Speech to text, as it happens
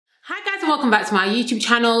welcome back to my YouTube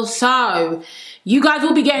channel. So you guys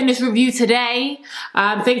will be getting this review today.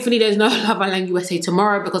 Thankfully there's no Love Island USA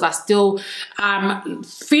tomorrow because I still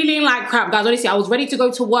feeling like crap, guys. Honestly, I was ready to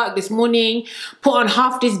go to work this morning, put on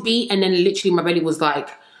half this beat, and then literally my belly was like,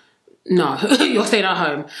 no, you're staying at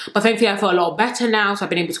home. But thankfully I feel a lot better now, so I've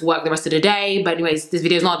been able to work the rest of the day. But anyways, this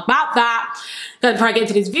video is not about that. Guys, before I get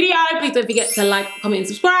into this video, please don't forget to like, comment, and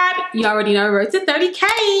subscribe. You already know, road to 30K.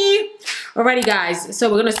 Alrighty guys, so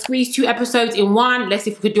we're gonna squeeze 2 episodes in one. Let's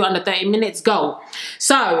see if we could do it under 30 minutes. Go.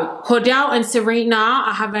 So Kordell and Serena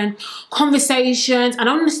are having conversations, and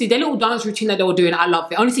honestly their little dance routine that they were doing, I love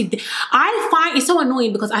it. Honestly, I find it so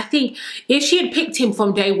annoying because I think if she had picked him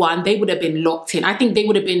from day one, they would have been locked in. I think they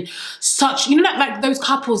would have been such, you know, like those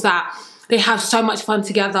couples that they have so much fun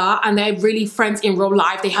together and they're really friends in real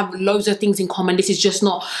life. They have loads of things in common. This is just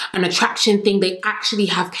not an attraction thing. They actually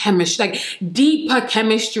have chemistry, like deeper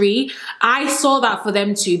chemistry. I saw that for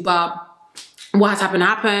them too, but what has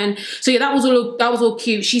happened. So yeah, that was all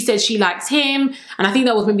cute. She said she likes him, and I think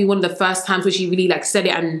that was maybe one of the first times where she really like said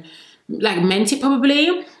it and like meant it probably.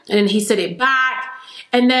 And then he said it back.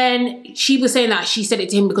 And then she was saying that she said it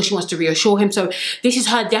to him because she wants to reassure him. So this is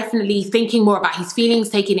her definitely thinking more about his feelings,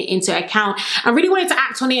 taking it into account, and really wanted to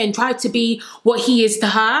act on it and try to be what he is to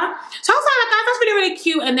her. So I was like, that's really, really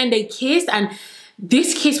cute. And then they kissed, and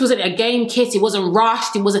this kiss wasn't a game kiss. It wasn't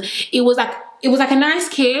rushed. It was like a nice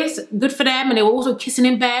kiss, good for them. And they were also kissing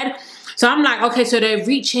in bed. So I'm like, okay, so they're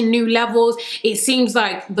reaching new levels. It seems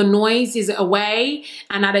like the noise is away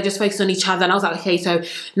and now they're just focused on each other. And I was like, okay, so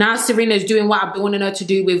now Serena's doing what I've been wanting her to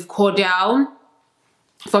do with Kordell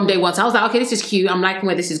from day one. So I was like, okay, this is cute. I'm liking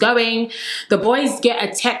where this is going. The boys get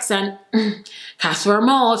a text and Casa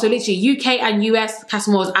Amor. So literally UK and US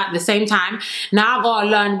Casa Amors at the same time. Now I gotta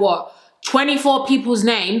learn what? 24 people's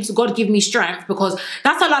names. God give me strength, because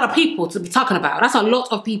that's a lot of people to be talking about. That's a lot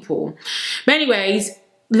of people. But anyways,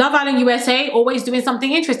 Love Island USA, always doing something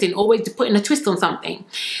interesting, always putting a twist on something.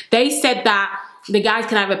 They said that the guys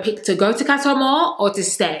can either pick to go to Casa Amor or to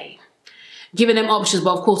stay, giving them options,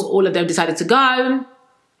 but of course all of them decided to go.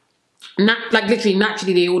 Like literally,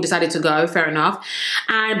 naturally, they all decided to go, fair enough.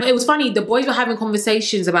 But it was funny, the boys were having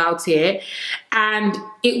conversations about it, and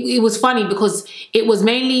it was funny because it was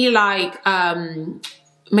mainly like,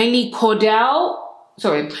 mainly Kordell,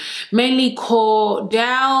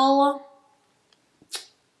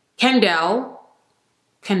 Kendall,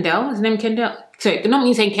 his name Kendall. Sorry, not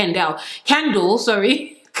me saying Kendall. Kendall,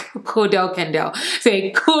 sorry. Kordell, Kendall.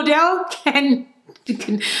 Say Kordell,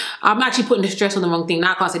 I'm actually putting the stress on the wrong thing.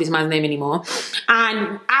 Now I can't say this man's name anymore.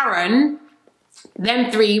 And Aaron,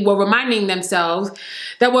 them three were reminding themselves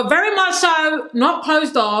that we're very much so not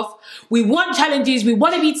closed off. We want challenges. We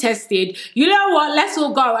want to be tested. You know what? Let's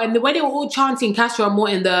all go. And the way they were all chanting Casa Amor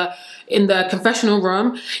in the confessional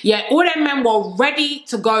room, yeah, all them men were ready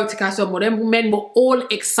to go to Casa Amor. Them men were all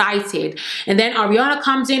excited. And then Ariana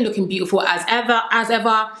comes in looking beautiful as ever,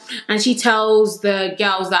 and she tells the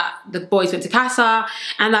girls that the boys went to Casa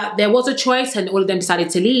and that there was a choice and all of them decided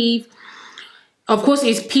to leave. Of course,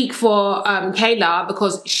 it's peak for Kayla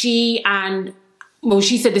because she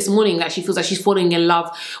said this morning that she feels like she's falling in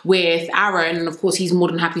love with Aaron, and of course he's more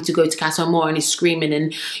than happy to go to Casa Amor and he's screaming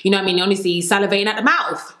and, you know what I mean, honestly he's salivating at the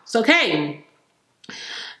mouth. It's okay.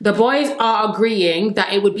 The boys are agreeing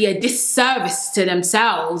that it would be a disservice to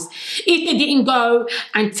themselves if they didn't go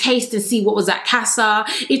and taste and see what was at Casa,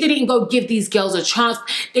 if they didn't go give these girls a chance.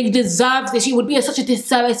 They deserve this. It would be such a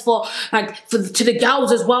disservice to the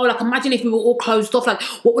girls as well. Like, imagine if we were all closed off, like,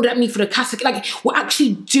 what would that mean for the Casa? Like, we're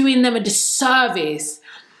actually doing them a disservice.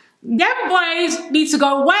 Them boys need to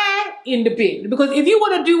go where? In the bin. Because if you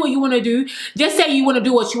want to do what you want to do, just say you want to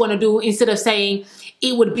do what you want to do instead of saying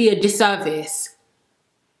it would be a disservice.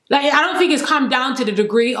 Like, I don't think it's come down to the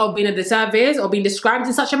degree of being a disservice or being described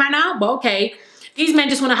in such a manner, but okay. These men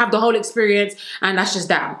just want to have the whole experience, and that's just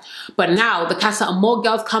that. But now the Casa Amor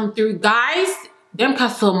girls come through. Guys, them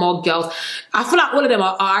Casa Amor girls, I feel like all of them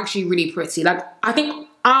are actually really pretty. Like, I think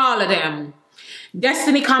all of them.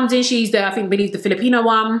 Destiny comes in, she's the, I believe the Filipino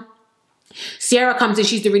one. Sierra comes in,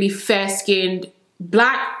 she's the really fair-skinned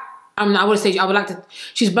black. I would say,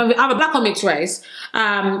 she's either black or mixed race.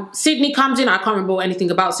 Sydney comes in, I can't remember anything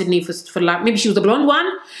about Sydney for like, maybe she was the blonde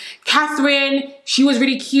one. Catherine, she was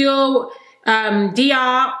really cute.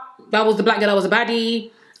 Dia, that was the black girl that was a baddie.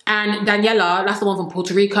 And Daniela, that's the one from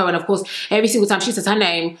Puerto Rico. And of course, every single time she says her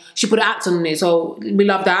name, she put an accent on it. So we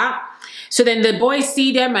love that. So then the boys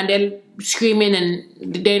see them and they're screaming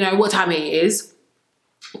and they know what time it is.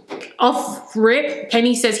 Off rip,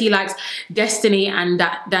 Kenny says he likes Destiny and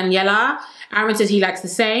Daniela. Aaron says he likes the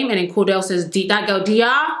same. And then Kordell says, that girl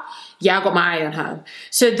Dia, Yeah, I got my eye on her.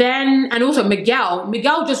 So then, and also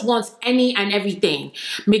Miguel just wants any and everything.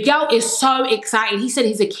 Miguel is so excited. He said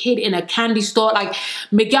he's a kid in a candy store. Like,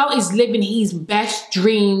 Miguel is living his best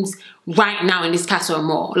dreams right now in this Casa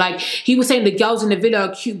Amor. Like, he was saying the girls in the villa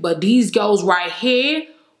are cute, but these girls right here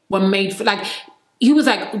were made for, like, he was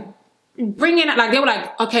like, bringing it, like, they were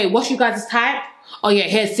like, okay, what's you guys' type? Oh yeah,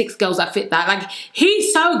 here's 6 girls that fit that. Like,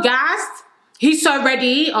 he's so gassed. He's so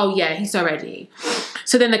ready. Oh yeah, he's so ready.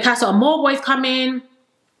 So then the Casa Amor boys come in.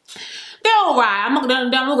 They're all right. I'm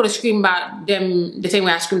not gonna scream about them the same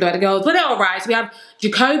way I screamed about the girls, but they're all right. So we have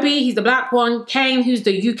Jacoby, he's the black one. Kane, who's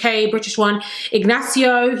the UK British one.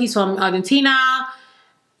 Ignacio, he's from Argentina. I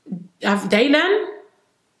have Daylan.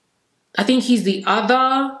 I think he's the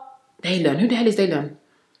other Daylan. Who the hell is Daylan?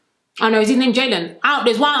 Oh no, is his name Jalen?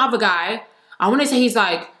 There's one other guy. I want to say he's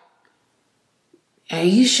like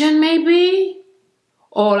Asian maybe,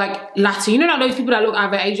 or like Latin. You know, like those people that look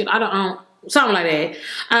either Asian. I don't know, something like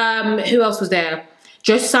that. Who else was there?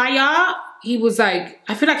 Josiah. He was like,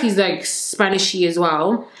 I feel like he's like Spanishy as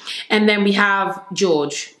well. And then we have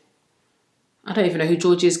George. I don't even know who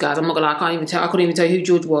George is, guys. I'm not gonna lie, I couldn't even tell who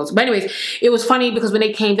George was. But anyways, it was funny because when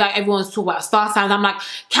they came down, everyone's talking about star signs. I'm like,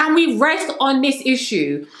 can we rest on this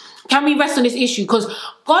issue? Can we rest on this issue? Because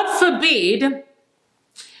God forbid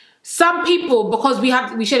some people, because we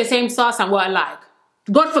share the same star sign, were alike.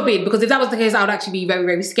 God forbid, because if that was the case, I would actually be very,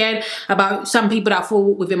 very scared about some people that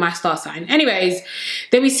fall within my star sign. Anyways,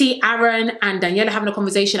 then we see Aaron and Daniela having a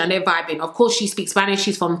conversation and they're vibing. Of course, she speaks Spanish.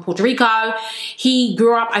 She's from Puerto Rico. He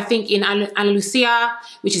grew up, I think, in Andalusia,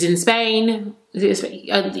 which is in Spain. Is it Spain?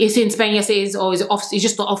 It's in Spain, yes it is. Or is it off? It's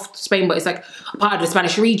just not off Spain, but it's like a part of the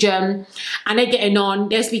Spanish region. And they're getting on.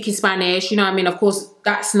 They're speaking Spanish. You know what I mean? Of course,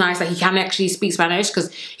 that's nice that he can actually speak Spanish,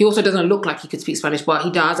 because he also doesn't look like he could speak Spanish, but he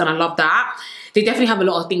does, and I love that. They definitely have a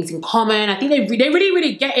lot of things in common. I think they're really,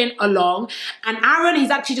 really getting along. And Aaron, he's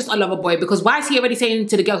actually just a lover boy, because why is he already saying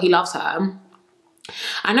to the girl he loves her?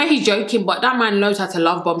 I know he's joking, but that man knows how to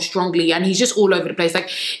love bomb strongly, and he's just all over the place. Like,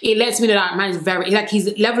 it lets me know that man is very, like,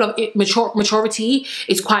 his level of maturity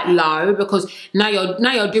is quite low, because now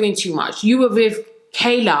you're doing too much. You were with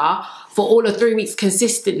Kayla for all of 3 weeks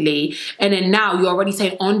consistently, and then now you're already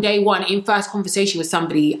saying on day one in first conversation with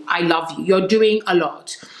somebody, I love you. You're doing a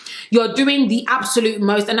lot. You're doing the absolute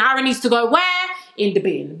most, and Aaron needs to go where? In the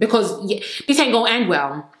bin, because this ain't gonna end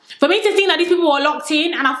well. For me to think that these people were locked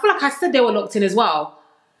in, and I feel like I said they were locked in as well.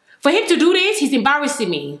 For him to do this, he's embarrassing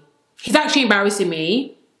me. He's actually embarrassing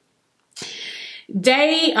me.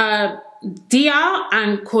 Dia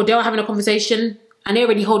and Kordell are having a conversation, and they're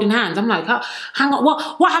already holding hands. I'm like, hang on,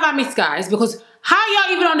 what have I missed, guys? Because how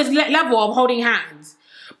y'all even on this level of holding hands?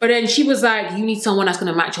 But then she was like, you need someone that's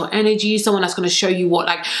going to match your energy, someone that's going to show you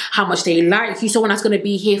how much they like you, someone that's going to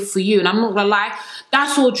be here for you. And I'm not going to lie,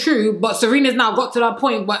 that's all true. But Serena's now got to that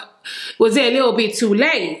point, but was it a little bit too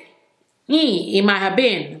late? It might have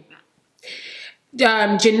been.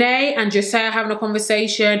 Janae and Josiah having a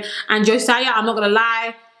conversation. And Josiah, I'm not going to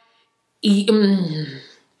lie, if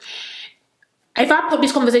I put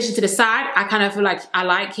this conversation to the side, I kind of feel like I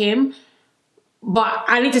like him. But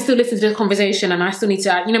I need to still listen to this conversation, and I still need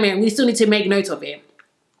to, you know what I mean? We still need to make note of it.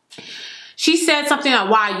 She said something like,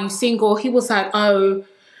 why are you single? He was like, oh,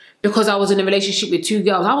 because I was in a relationship with 2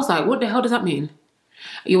 girls. I was like, what the hell does that mean?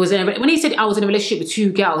 When he said I was in a relationship with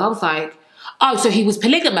 2 girls, I was like, oh, so he was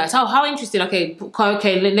polygamous. Oh, how interesting. Okay,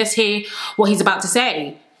 let's hear what he's about to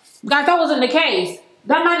say. Guys, that wasn't the case.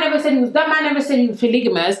 That man never said he was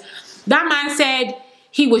polygamous. That man said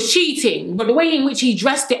he was cheating, but the way in which he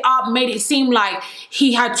dressed it up made it seem like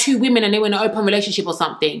he had 2 women and they were in an open relationship or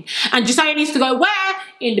something. And Josiah needs to go where?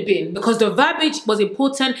 In the bin, because the verbiage was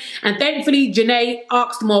important. And thankfully, Janae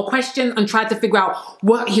asked more questions and tried to figure out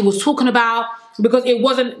what he was talking about, because it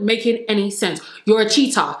wasn't making any sense. You're a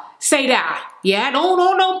cheater. Say that. Yeah,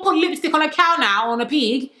 don't put lipstick on a cow now, on a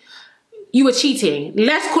pig. You were cheating.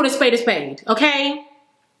 Let's call a spade, okay?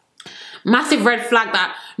 Massive red flag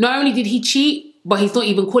that not only did he cheat, but he's not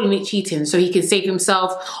even calling it cheating so he can save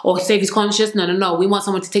himself or save his conscience. No. We want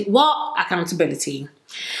someone to take what? Accountability.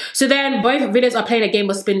 So then both videos are playing a game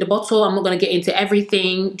of spin the bottle. I'm not going to get into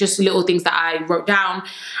everything, just little things that I wrote down.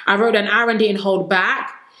 I wrote down Aaron didn't hold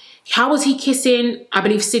back. How was he kissing, I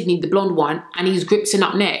believe, Sydney, the blonde one, and he's gripping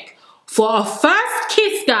up neck? For a first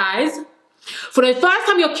kiss, guys, for the first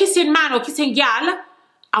time you're kissing man or kissing gal,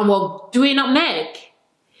 and we're doing up neck,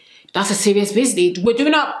 that's a serious business.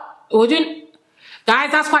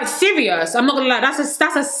 Guys, that's quite serious. I'm not gonna lie, that's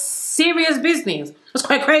a serious business. That's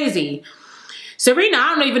quite crazy. Serena,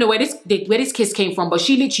 I don't even know where this kiss came from, but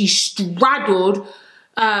she literally straddled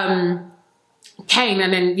Kane,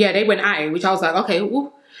 and then yeah, they went at it, which I was like, okay,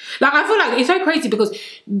 ooh. Like, I feel like it's so crazy because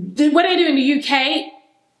what they do in the UK,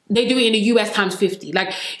 they do it in the US times 50.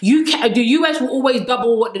 Like, the US will always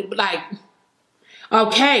double what, like,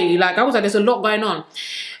 okay. Like, I was like, there's a lot going on.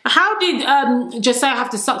 How did Josiah have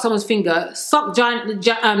to suck someone's finger, suck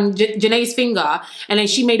Janae's finger, and then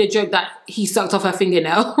she made a joke that he sucked off her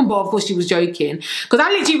fingernail, but of course she was joking. Because I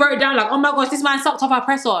literally wrote it down like, oh my gosh, this man sucked off her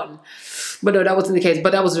press-on. But no, that wasn't the case,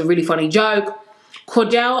 but that was a really funny joke.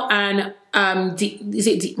 Kordell and,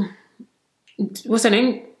 what's her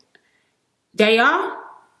name? Daya?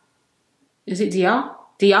 Is it Dia?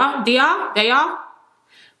 Daya,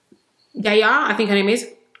 I think her name is.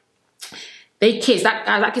 They kissed.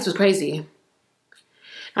 That kiss was crazy.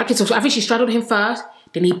 That kiss was, I think she straddled him first,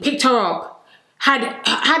 then he picked her up. Had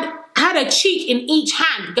a cheek in each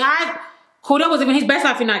hand. Guys, Kordell was living his best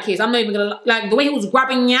life in that kiss. I'm not even gonna, like, the way he was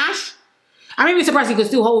grabbing Yash. I'm even surprised he could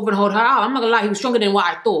still hold her out. I'm not gonna lie, he was stronger than what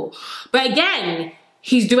I thought. But again,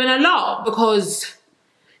 he's doing a lot because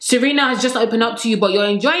Serena has just opened up to you, but you're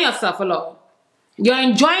enjoying yourself a lot. You're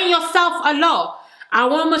enjoying yourself a lot. I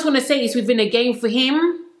almost want to say it's within a game for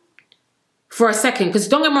him for a second, because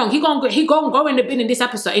don't get me wrong, he gonna go in the bin in this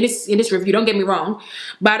episode, in this review. Don't get me wrong,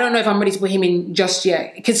 but I don't know if I'm ready to put him in just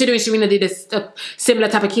yet. Considering Serena did a similar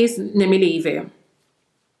type of kiss, let me leave it.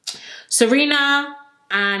 Serena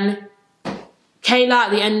and Kayla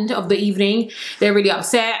at the end of the evening, they're really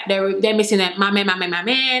upset. They're missing my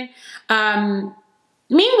man.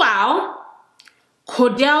 Meanwhile,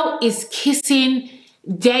 Kordell is kissing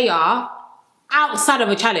Daya outside of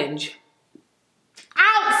a challenge.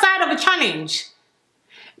 Outside of a challenge.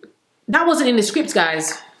 That wasn't in the script,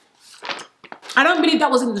 guys. I don't believe that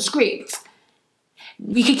was in the script.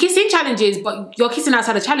 You can kiss in challenges, but you're kissing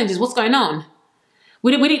outside of challenges. What's going on?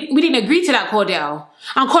 We didn't agree to that, Kordell.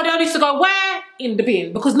 And Kordell needs to go where? In the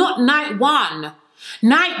bin. Because not night one.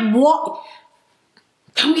 Night what?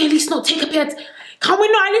 Can we at least not take a bit? Can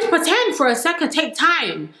we not at least pretend for a second? Take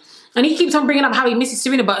time. And he keeps on bringing up how he misses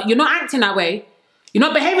Serena, but you're not acting that way. You're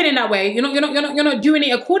not behaving in that way. You're not doing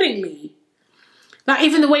it accordingly. Like,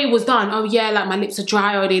 even the way it was done. Oh yeah, like my lips are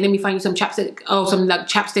dry already. Let me find you some chapstick, or some like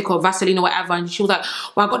chapstick or Vaseline or whatever. And she was like,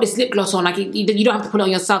 well, I got this lip gloss on. Like, you don't have to put it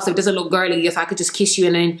on yourself, so it doesn't look girly. Yes, I could just kiss you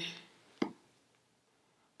and then.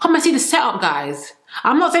 Come and see the setup, guys.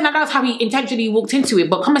 I'm not saying that that's how he intentionally walked into it,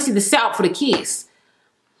 but come and see the setup for the kiss.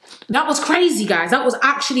 That was crazy, guys. That was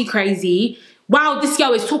actually crazy. Wow, this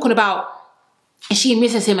girl is talking about she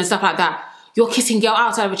misses him and stuff like that. You're kissing girl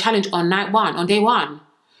outside of a challenge on night one, on day one.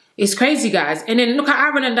 It's crazy, guys. And then look at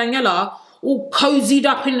Aaron and Daniela all cozied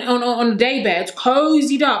up on day beds,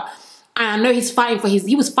 cozied up. And I know he was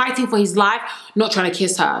fighting for his life, not trying to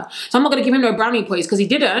kiss her. So I'm not gonna give him no brownie points because he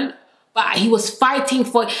didn't, but he was fighting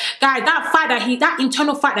for, guys, that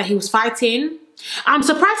internal fight that he was fighting. I'm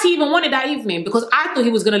surprised he even wanted that evening because I thought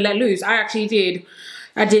he was gonna let loose. I actually did.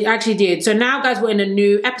 I actually did. So now, guys, we're in a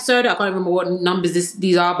new episode. I can't remember what numbers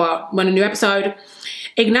these are, but we're in a new episode.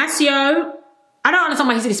 Ignacio, I don't understand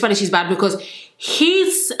why he said his Spanish is bad because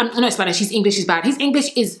he's, not Spanish, his English is bad. His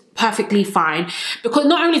English is perfectly fine because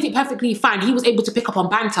not only is it perfectly fine, he was able to pick up on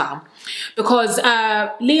banter because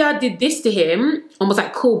Leah did this to him and was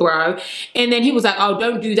like, cool, bro. And then he was like, oh,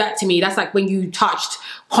 don't do that to me. That's like when you touched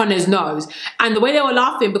Connor's nose. And the way they were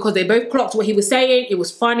laughing because they both clocked what he was saying, it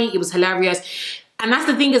was funny, it was hilarious. And that's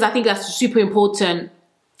the thing, is I think that's super important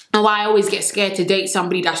and why I always get scared to date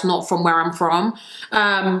somebody that's not from where I'm from.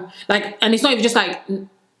 Like, and it's not even just like, I'm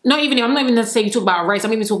not even necessarily talking about race.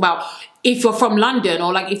 I'm even talking about if you're from London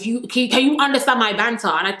or like if you, can you understand my banter?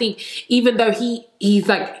 And I think even though he's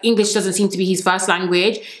like, English doesn't seem to be his first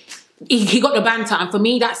language, he got the banter. And for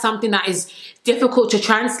me, that's something that is difficult to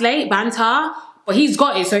translate, banter, but he's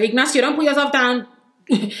got it. So Ignacio, don't put yourself down.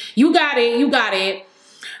 You got it, you got it.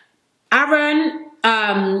 Aaron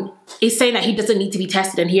is saying that he doesn't need to be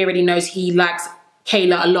tested and he already knows he likes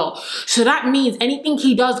Kayla a lot. So that means anything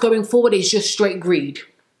he does going forward is just straight greed.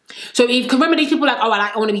 So if, cause remember these people like, oh,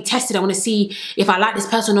 I want to be tested. I want to see if I like this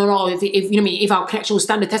person or not. If you know what I mean, if our connection will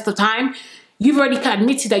stand the test of time. You've already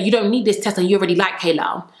admitted that you don't need this test and you already like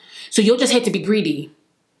Kayla. So you're just here to be greedy.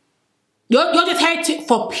 You're just here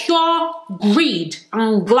for pure greed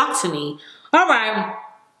and gluttony. All right.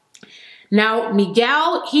 Now,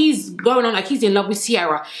 Miguel, he's going on like he's in love with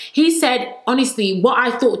Sierra. He said, honestly, what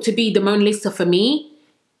I thought to be the Mona Lisa for me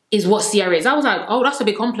is what Sierra is. I was like, oh, that's a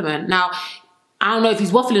big compliment. Now, I don't know if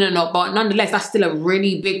he's waffling or not, but nonetheless, that's still a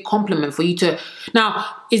really big compliment for you to... Now,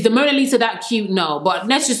 is the Mona Lisa that cute? No, but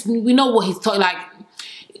let's just... We know what he's talking... Like,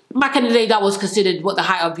 back in the day, that was considered what the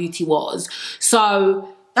height of beauty was.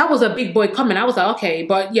 So, that was a big boy comment. I was like, okay,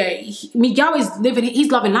 but yeah, Miguel is living... He's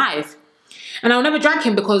loving life. And I'll never drag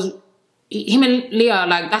him because... him and Leah,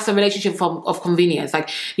 like, that's a relationship of convenience. Like,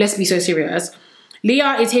 let's be so serious.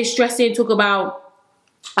 Leah is here stressing, talk about,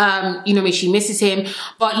 you know, she misses him.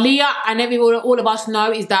 But Leah and all of us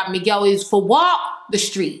know is that Miguel is for what? The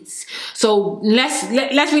streets. So let's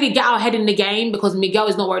really get our head in the game, because Miguel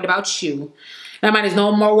is not worried about you. That man is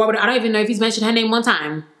no more worried. I don't even know if he's mentioned her name one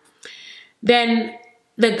time. Then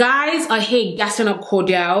the guys are here gassing up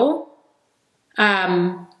Kordell.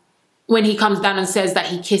 When he comes down and says that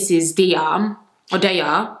he kisses Dia, or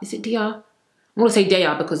Daya. Is it Dia? I'm going to say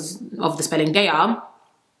Daya because of the spelling, Daya.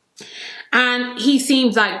 And he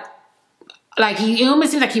seems like he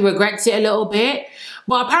almost seems like he regrets it a little bit.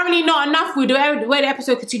 But apparently not enough with the way the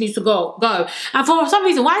episode continues to go. And for some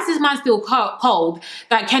reason, why is this man still cold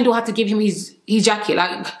that Kendall had to give him his jacket?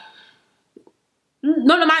 Like,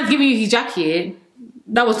 not the man's giving you his jacket.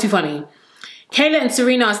 That was too funny. Kayla and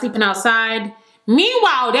Serena are sleeping outside.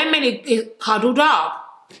 Meanwhile, them men is cuddled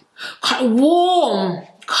up. Warm.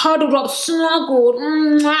 Cuddled up, snuggled.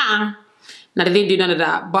 Now, they didn't do none of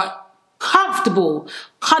that. But comfortable.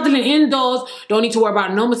 Cuddling indoors. Don't need to worry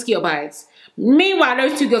about no mosquito bites. Meanwhile,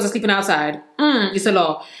 those two girls are sleeping outside. It's a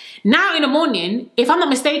lot. Now, in the morning, if I'm not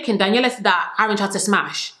mistaken, Daniela said that Aaron tried to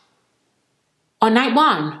smash. On night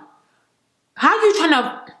 1. How are you trying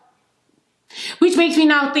to... Which makes me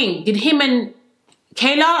now think, did him and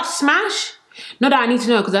Kayla smash? Not that I need to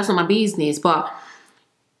know, because that's not my business, but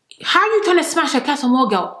how are you trying to smash a Casa Amor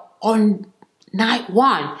girl on night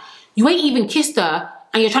 1? You ain't even kissed her,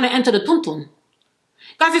 and you're trying to enter the tuntun.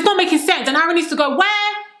 Guys, it's not making sense, and Aaron needs to go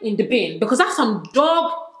where? In the bin, because that's some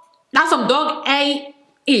dog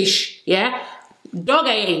A-ish, yeah? Dog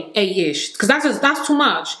A-ish, because that's too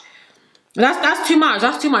much. That's too much.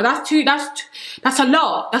 That's a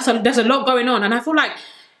lot. There's a lot going on, and I feel like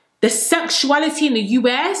the sexuality in the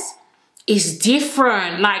US is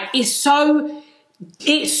different. Like, it's so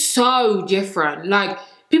different. Like,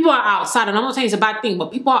 people are outside, and I'm not saying it's a bad thing,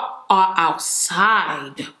 but people are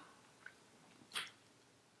outside.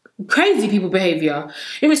 Crazy people behavior.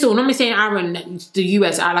 Even still, not me saying Aaron, the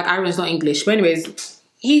US, like Aaron's not English, but anyways,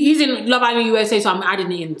 he's in Love Island USA, so I'm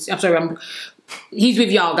adding it in. I'm sorry, he's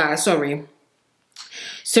with y'all guys, sorry.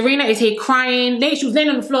 Serena is here crying. She was laying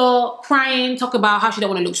on the floor, crying, talking about how she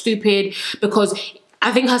don't want to look stupid, because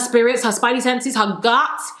I think her spirits, her spidey senses, her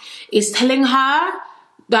gut is telling her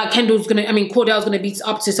that Kordell's gonna be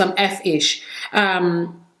up to some F-ish.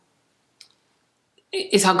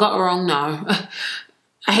 Is her gut wrong? No.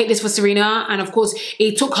 I hate this for Serena, and of course,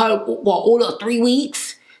 it took her, what, all of 3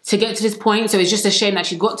 weeks to get to this point, so it's just a shame that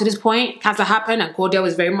she got to this point. Cancer happened, and Kordell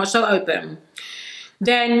is very much so open.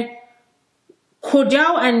 Then,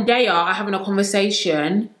 Kordell and Daya are having a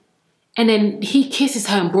conversation, and then he kisses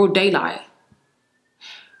her in broad daylight.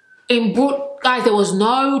 Guys, there was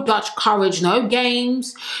no Dutch courage, no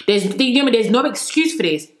games. There's no excuse for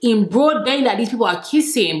this. In broad daylight, these people are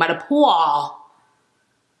kissing by the pool.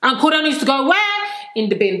 And Kordell needs to go where? In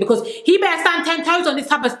the bin, because he better stand 10 toes on this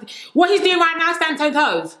type of... What he's doing right now, stand 10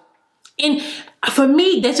 toes. For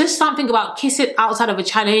me, there's just something about kissing outside of a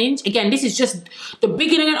challenge. Again, this is just the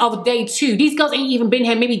beginning of day 2. These girls ain't even been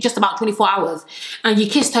here maybe just about 24 hours. And you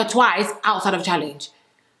kissed her twice outside of challenge.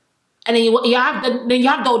 And then you have the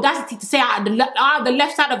audacity to say out of the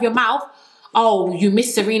left side of your mouth, oh, you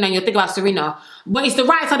miss Serena and you're thinking about Serena. But it's the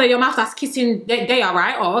right side of your mouth that's kissing Daya,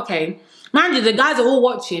 right? Oh, okay. Mind you, the guys are all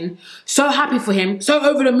watching, so happy for him, so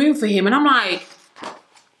over the moon for him. And I'm like,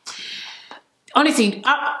 honestly,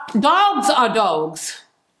 dogs are dogs.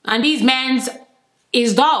 And these men's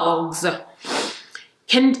is dogs.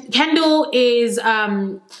 Kendall is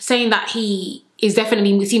saying that he is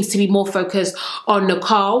definitely, seems to be more focused on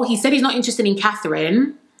Nicole. He said he's not interested in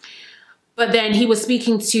Catherine. But then he was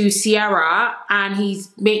speaking to Sierra, and he's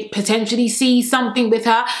potentially see something with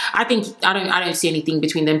her. I don't see anything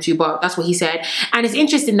between them two, but that's what he said. And it's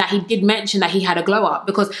interesting that he did mention that he had a glow up,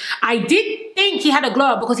 because I did think he had a glow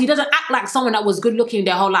up, because he doesn't act like someone that was good looking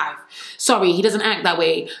their whole life. Sorry, he doesn't act that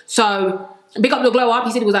way. So big up the glow up.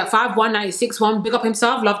 He said he was like 5'1", 96'1". Big up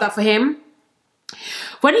himself. Love that for him.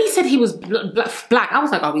 When he said he was black, I was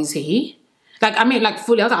like, oh, is he? Like, I mean, like,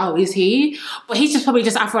 fully, I was like, oh, is he? But he's just probably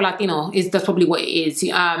just Afro-Latino. That's probably what it is.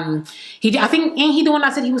 I think, ain't he the one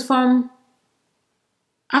that said he was from...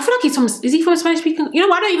 I feel like he's from... Is he from a Spanish-speaking... You know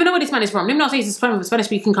what? I don't even know where this man is from. Let me not say he's from a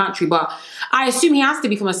Spanish-speaking country, but I assume he has to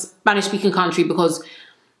be from a Spanish-speaking country, because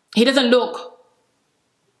he doesn't look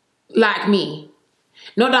like me.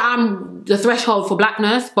 Not that I'm the threshold for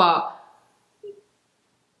blackness, but...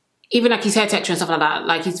 Even like his hair texture and stuff like that,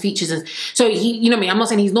 like his features. And so, you know what I mean? I'm not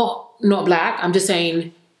saying he's not black. I'm just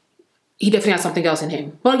saying he definitely has something else in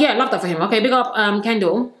him. But yeah, love that for him. Okay, big up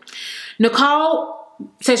Kendall. Nicole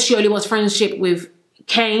says she only wants friendship with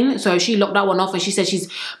Kane, so she locked that one off, and she said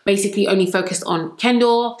she's basically only focused on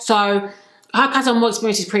Kendall. So her Casa Amor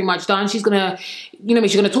experience is pretty much done. She's gonna, you know,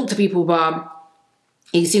 she's gonna talk to people, but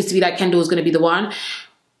it seems to be that Kendall is gonna be the one.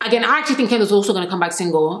 Again, I actually think Kendall's also gonna come back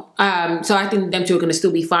single. So I think them two are gonna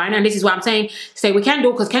still be fine. And this is what I'm saying: stay with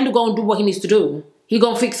Kendall, because Kendall gonna do what he needs to do. He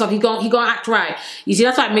gonna fix up. He gonna act right. You see,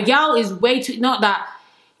 that's why Miguel is way too. Not that,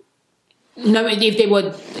 you know, if they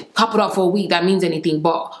were coupled up for a week, that means anything,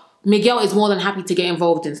 but Miguel is more than happy to get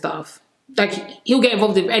involved in stuff. Like, he'll get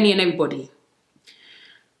involved with any and everybody.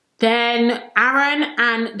 Then Aaron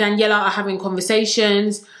and Daniela are having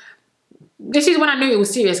conversations. This is when I knew it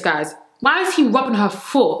was serious, guys. Why is he rubbing her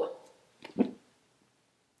foot?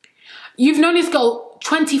 You've known this girl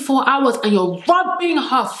 24 hours and you're rubbing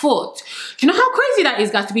her foot. Do you know how crazy that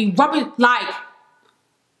is, guys? To be rubbing, like,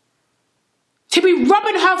 to be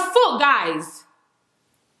rubbing her foot, guys.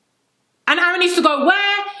 And Aaron needs to go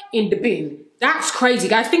where? In the bin. That's crazy,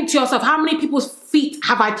 guys. Think to yourself, how many people's feet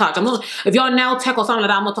have I touched? I'm not, if you're a nail tech or something like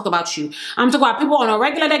that, I'm not talking about you. I'm talking about people on a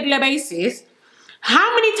regular basis.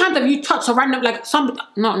 How many times have you touched a random, like, somebody,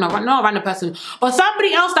 not a random person, but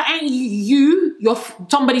somebody else that ain't you,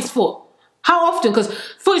 somebody's foot? How often? Because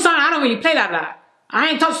foot is something I don't really play like that. I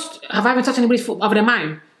ain't touched, have I ever touched anybody's foot other than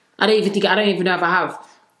mine? I don't even know if I have.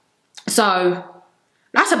 So,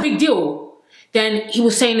 that's a big deal. Then he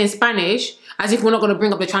was saying in Spanish, as if we're not going to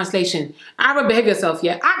bring up the translation. Aaron, behave yourself,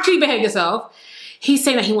 yeah? Actually behave yourself. He's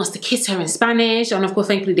saying that he wants to kiss her in Spanish. And of course,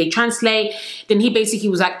 thankfully, they translate. Then he basically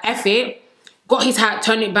was like, F it. Got his hat,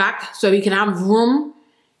 turned it back so he can have room.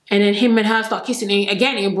 And then him and her start kissing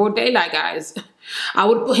again in broad daylight, guys. I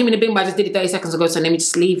would put him in the bin, but I just did it 30 seconds ago, so let me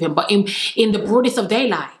just leave him. But in the broadest of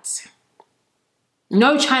daylight.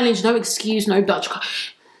 No challenge, no excuse, no Dutch.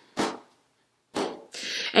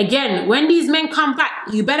 Again, when these men come back,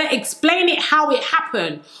 you better explain it how it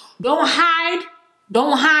happened. Don't hide,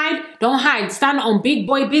 don't hide, don't hide. Stand on big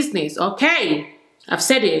boy business, okay? I've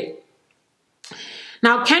said it.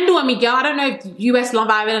 Now, Kendall and Miguel, I don't know if US Love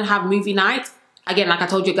Island have movie night. Again, like I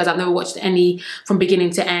told you guys, I've never watched any from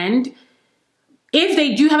beginning to end. If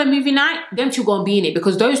they do have a movie night, them two gonna be in it,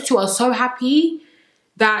 because those two are so happy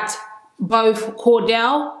that both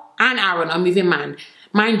Kordell and Aaron are moving man.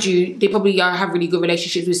 Mind you, they probably have really good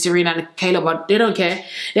relationships with Serena and Kayla, but they don't care.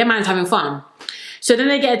 Their man's having fun. So then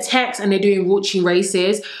they get a text and they're doing raunchy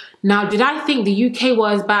races. Now, did I think the UK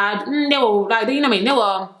was bad? They were, like, you know what I mean? They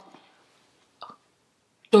were...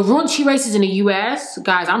 The raunchy races in the US,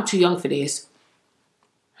 guys, I'm too young for this.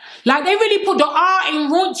 Like, they really put the R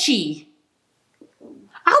in raunchy.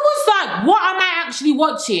 I was like, what am I actually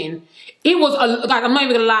watching? It was, guys, I'm not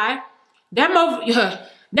even gonna lie. Them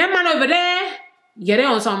man over there, yeah, they're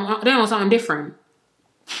on something different.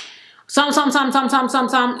 Some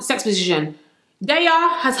sex position.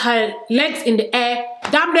 Daya has her legs in the air,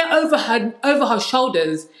 damn near over her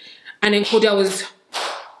shoulders, and then Kordell was.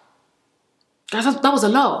 Guys, that was a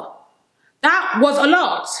lot. That was a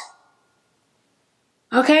lot.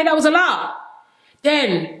 Okay, that was a lot.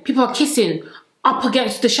 Then people are kissing up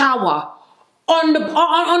against the shower, on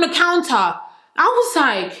the counter. I was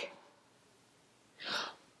like.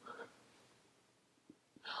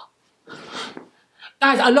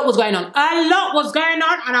 Guys, a lot was going on. A lot was going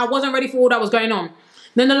on, and I wasn't ready for all that was going on.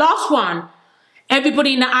 Then the last one,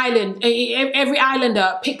 everybody in the island, every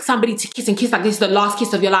islander picked somebody to kiss and kiss like this is the last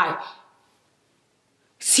kiss of your life.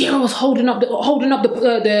 Sierra was holding up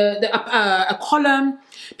a column.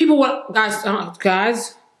 People were, guys,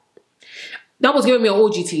 that was giving me an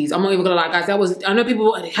orgy tease. I'm not even gonna lie, guys. That was, I know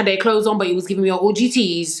people had their clothes on, but it was giving me an orgy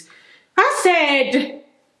tease. I said.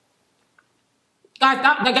 Guys,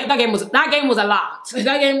 that game was a lot. That game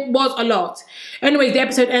was a lot. Anyways, the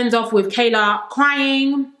episode ends off with Kayla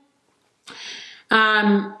crying.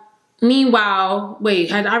 Meanwhile,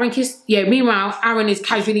 wait, had Aaron kissed? Yeah, meanwhile, Aaron is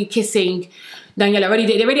casually kissing Daniela. They're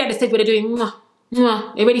already at the stage where they're doing mwah,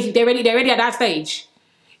 mwah. They're ready at that stage.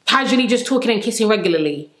 Casually just talking and kissing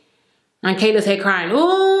regularly. And Kayla's here crying.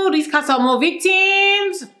 Oh, these cats are more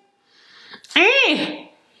victims.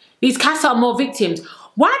 These cats are more victims.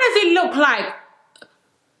 Why does it look like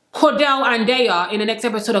Kordell and Daya in the next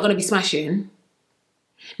episode are going to be smashing?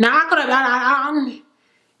 Now,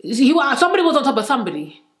 somebody was on top of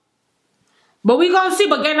somebody. But we going to see.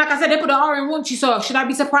 But again, like I said, they put the R in raunchy, so should I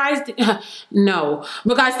be surprised? No.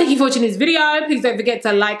 But guys, thank you for watching this video. Please don't forget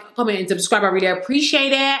to like, comment, and subscribe. I really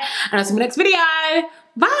appreciate it. And I'll see you in the next video.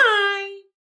 Bye.